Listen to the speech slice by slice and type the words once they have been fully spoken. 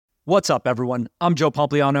What's up, everyone? I'm Joe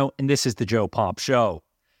Pompliano, and this is the Joe Pomp Show.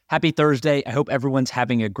 Happy Thursday. I hope everyone's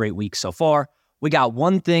having a great week so far. We got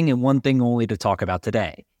one thing and one thing only to talk about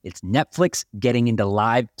today. It's Netflix getting into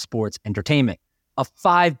live sports entertainment. A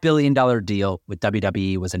 $5 billion deal with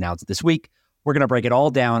WWE was announced this week. We're going to break it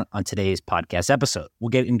all down on today's podcast episode. We'll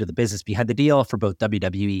get into the business behind the deal for both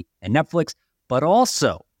WWE and Netflix, but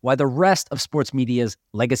also why the rest of sports media's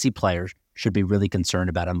legacy players should be really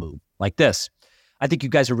concerned about a move like this. I think you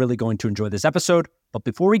guys are really going to enjoy this episode, but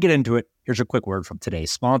before we get into it, here's a quick word from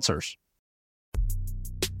today's sponsors.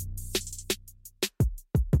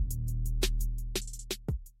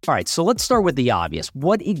 All right, so let's start with the obvious.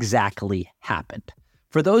 What exactly happened?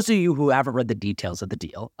 For those of you who haven't read the details of the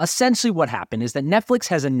deal, essentially what happened is that Netflix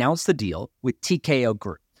has announced the deal with TKO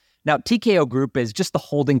Group. Now, TKO Group is just the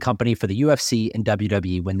holding company for the UFC and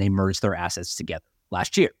WWE when they merged their assets together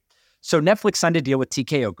last year. So Netflix signed a deal with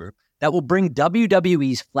TKO Group that will bring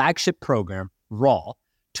WWE's flagship program, Raw,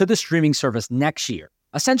 to the streaming service next year,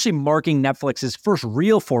 essentially marking Netflix's first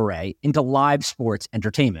real foray into live sports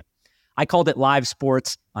entertainment. I called it live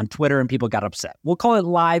sports on Twitter and people got upset. We'll call it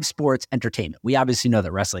live sports entertainment. We obviously know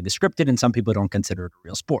that wrestling is scripted and some people don't consider it a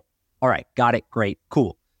real sport. All right, got it, great,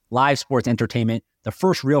 cool. Live sports entertainment, the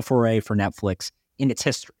first real foray for Netflix in its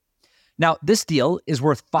history. Now, this deal is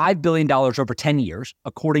worth $5 billion over 10 years,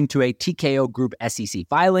 according to a TKO Group SEC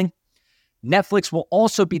filing. Netflix will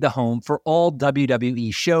also be the home for all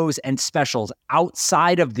WWE shows and specials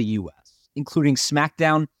outside of the U.S., including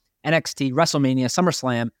SmackDown, NXT, WrestleMania,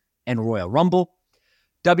 SummerSlam, and Royal Rumble.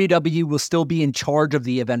 WWE will still be in charge of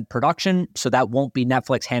the event production, so that won't be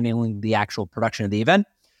Netflix handling the actual production of the event.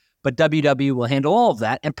 But WWE will handle all of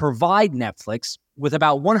that and provide Netflix with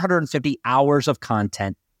about 150 hours of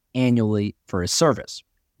content annually for his service.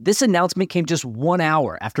 This announcement came just 1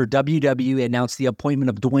 hour after WWE announced the appointment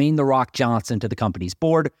of Dwayne "The Rock" Johnson to the company's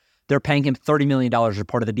board. They're paying him $30 million as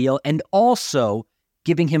part of the deal and also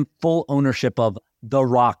giving him full ownership of The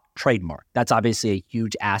Rock trademark. That's obviously a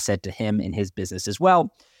huge asset to him and his business as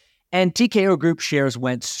well. And TKO Group shares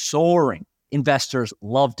went soaring. Investors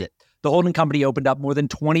loved it. The holding company opened up more than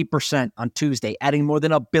 20% on Tuesday, adding more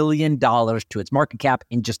than $1 billion to its market cap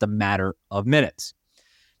in just a matter of minutes.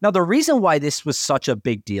 Now, the reason why this was such a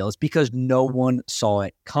big deal is because no one saw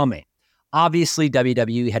it coming. Obviously,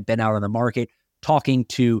 WWE had been out on the market talking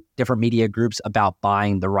to different media groups about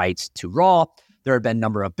buying the rights to Raw. There had been a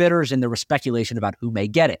number of bidders, and there was speculation about who may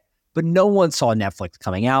get it. But no one saw Netflix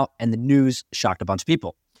coming out, and the news shocked a bunch of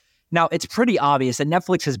people. Now, it's pretty obvious that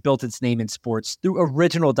Netflix has built its name in sports through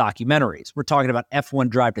original documentaries. We're talking about F1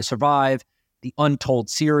 Drive to Survive, The Untold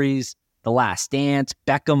Series, The Last Dance,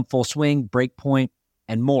 Beckham, Full Swing, Breakpoint,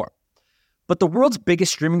 and more. But the world's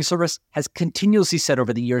biggest streaming service has continuously said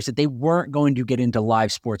over the years that they weren't going to get into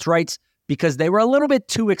live sports rights because they were a little bit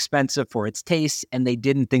too expensive for its taste and they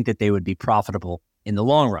didn't think that they would be profitable in the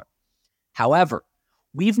long run. However,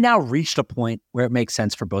 we've now reached a point where it makes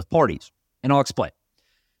sense for both parties, and I'll explain.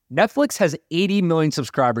 Netflix has 80 million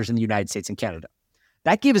subscribers in the United States and Canada.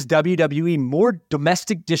 That gives WWE more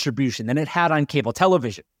domestic distribution than it had on cable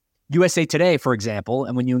television. USA Today, for example,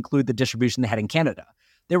 and when you include the distribution they had in Canada,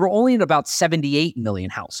 they were only in about 78 million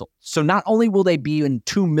households. So not only will they be in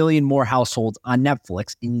 2 million more households on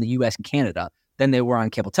Netflix in the US and Canada than they were on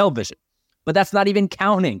cable television, but that's not even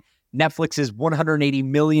counting Netflix's 180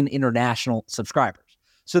 million international subscribers.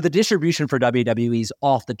 So the distribution for WWE is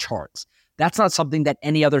off the charts. That's not something that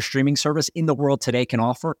any other streaming service in the world today can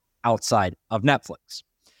offer outside of Netflix.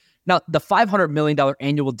 Now, the $500 million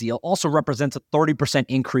annual deal also represents a 30%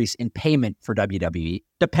 increase in payment for WWE,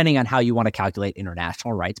 depending on how you want to calculate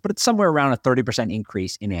international rights, but it's somewhere around a 30%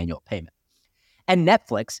 increase in annual payment. And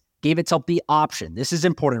Netflix gave itself the option, this is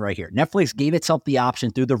important right here, Netflix gave itself the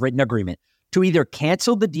option through the written agreement to either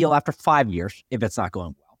cancel the deal after 5 years, if it's not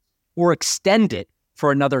going well, or extend it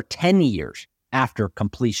for another 10 years after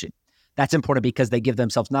completion. That's important because they give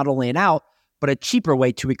themselves not only an out, but a cheaper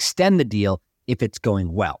way to extend the deal if it's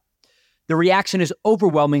going well. The reaction is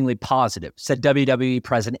overwhelmingly positive, said WWE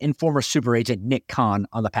president and former super agent Nick Khan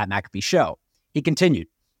on the Pat McAfee show. He continued,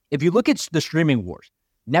 if you look at the streaming wars,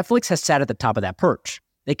 Netflix has sat at the top of that perch.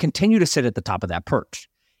 They continue to sit at the top of that perch.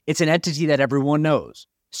 It's an entity that everyone knows,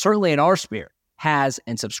 certainly in our sphere, has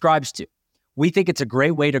and subscribes to. We think it's a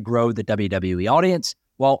great way to grow the WWE audience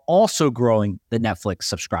while also growing the Netflix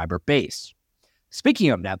subscriber base. Speaking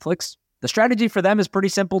of Netflix, the strategy for them is pretty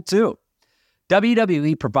simple too.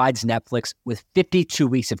 WWE provides Netflix with 52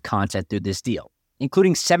 weeks of content through this deal,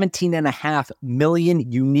 including 17.5 million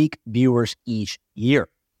unique viewers each year.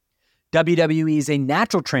 WWE is a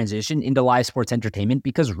natural transition into live sports entertainment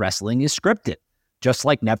because wrestling is scripted, just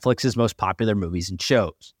like Netflix's most popular movies and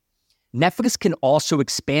shows. Netflix can also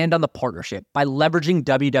expand on the partnership by leveraging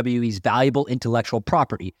WWE's valuable intellectual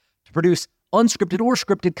property to produce unscripted or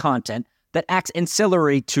scripted content that acts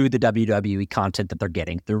ancillary to the WWE content that they're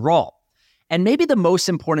getting through Raw. And maybe the most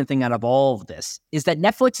important thing out of all of this is that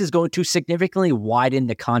Netflix is going to significantly widen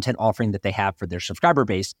the content offering that they have for their subscriber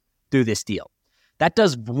base through this deal. That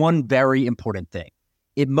does one very important thing.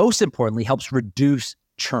 It most importantly helps reduce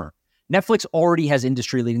churn. Netflix already has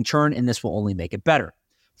industry-leading churn, and this will only make it better.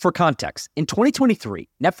 For context, in 2023,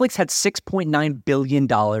 Netflix had $6.9 billion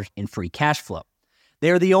in free cash flow.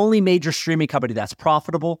 They are the only major streaming company that's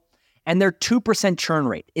profitable, and their 2% churn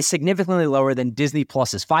rate is significantly lower than Disney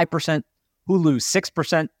Plus's 5%, Hulu's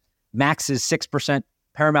 6%, Max's 6%,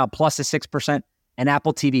 Paramount Plus's 6%, and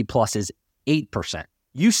Apple TV Plus's 8%.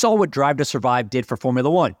 You saw what Drive to Survive did for Formula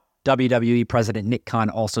One. WWE President Nick Khan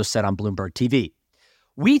also said on Bloomberg TV.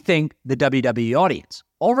 We think the WWE audience,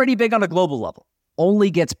 already big on a global level,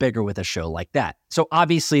 only gets bigger with a show like that. So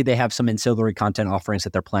obviously they have some ancillary content offerings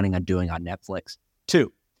that they're planning on doing on Netflix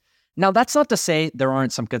too. Now that's not to say there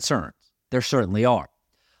aren't some concerns. There certainly are.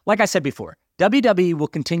 Like I said before, WWE will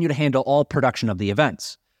continue to handle all production of the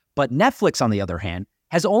events. But Netflix, on the other hand,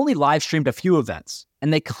 has only live streamed a few events,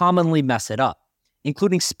 and they commonly mess it up,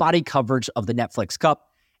 including spotty coverage of the Netflix Cup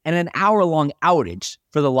and an hour-long outage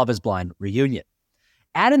for the Love is Blind reunion.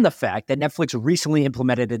 Add in the fact that Netflix recently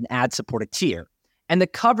implemented an ad-supported tier, and the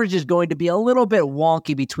coverage is going to be a little bit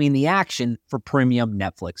wonky between the action for premium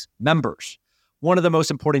Netflix members. One of the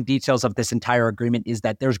most important details of this entire agreement is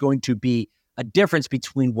that there's going to be a difference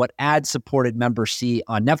between what ad-supported members see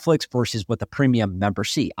on Netflix versus what the premium members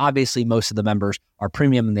see. Obviously, most of the members are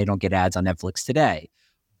premium and they don't get ads on Netflix today.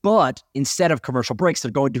 But instead of commercial breaks,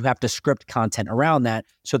 they're going to have to script content around that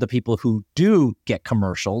so the people who do get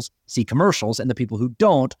commercials see commercials, and the people who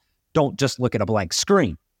don't just look at a blank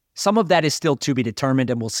screen. Some of that is still to be determined,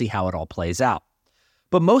 and we'll see how it all plays out.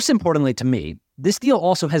 But most importantly to me, this deal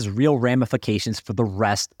also has real ramifications for the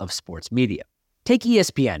rest of sports media. Take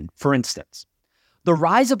ESPN, for instance. The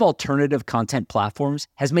rise of alternative content platforms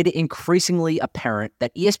has made it increasingly apparent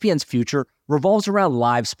that ESPN's future revolves around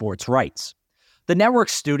live sports rights. The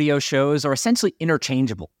network's studio shows are essentially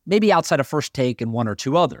interchangeable, maybe outside of First Take and one or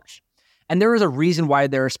two others. And there is a reason why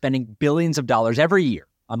they're spending billions of dollars every year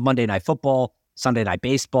on Monday Night Football, Sunday Night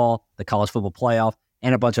Baseball, the College Football Playoff,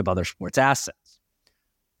 and a bunch of other sports assets.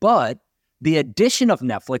 But the addition of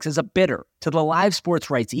Netflix as a bidder to the live sports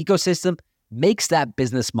rights ecosystem makes that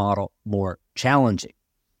business model more challenging.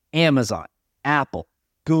 Amazon, Apple,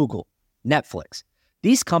 Google, Netflix.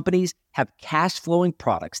 These companies have cash-flowing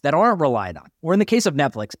products that aren't relied on, or in the case of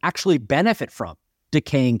Netflix, actually benefit from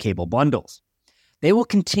decaying cable bundles. They will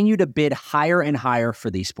continue to bid higher and higher for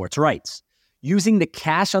these sports rights, using the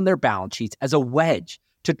cash on their balance sheets as a wedge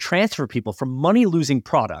to transfer people from money-losing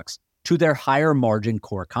products to their higher-margin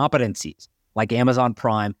core competencies, like Amazon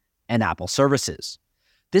Prime and Apple services.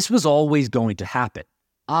 This was always going to happen.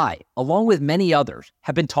 I, along with many others,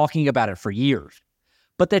 have been talking about it for years.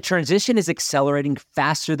 But the transition is accelerating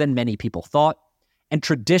faster than many people thought, and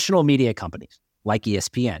traditional media companies, like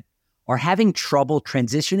ESPN, are having trouble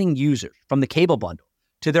transitioning users from the cable bundle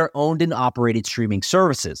to their owned and operated streaming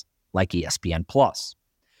services, like ESPN+.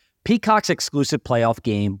 Peacock's exclusive playoff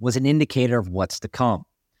game was an indicator of what's to come.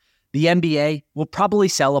 The NBA will probably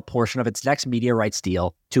sell a portion of its next media rights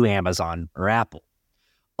deal to Amazon or Apple.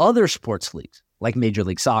 Other sports leagues, like Major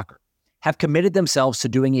League Soccer, have committed themselves to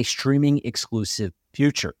doing a streaming exclusive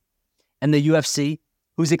future. And the UFC,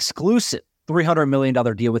 whose exclusive $300 million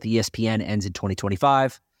deal with ESPN ends in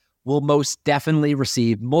 2025, will most definitely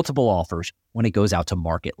receive multiple offers when it goes out to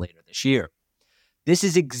market later this year. This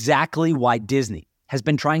is exactly why Disney has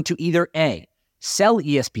been trying to either A, sell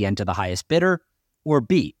ESPN to the highest bidder, or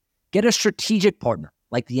B, get a strategic partner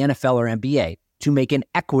like the NFL or NBA to make an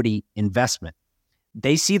equity investment.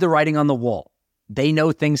 They see the writing on the wall. They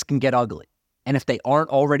know things can get ugly. And if they aren't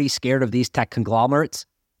already scared of these tech conglomerates,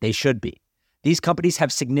 they should be. These companies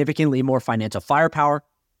have significantly more financial firepower,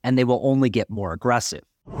 and they will only get more aggressive.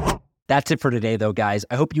 That's it for today, though, guys.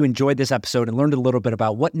 I hope you enjoyed this episode and learned a little bit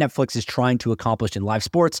about what Netflix is trying to accomplish in live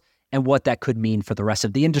sports and what that could mean for the rest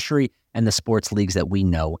of the industry and the sports leagues that we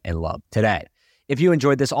know and love today. If you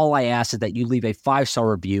enjoyed this, all I ask is that you leave a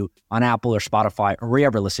 5-star review on Apple or Spotify or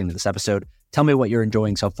wherever you're listening to this episode. Tell me what you're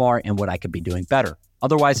enjoying so far and what I could be doing better.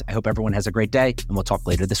 Otherwise, I hope everyone has a great day, and we'll talk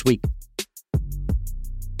later this week.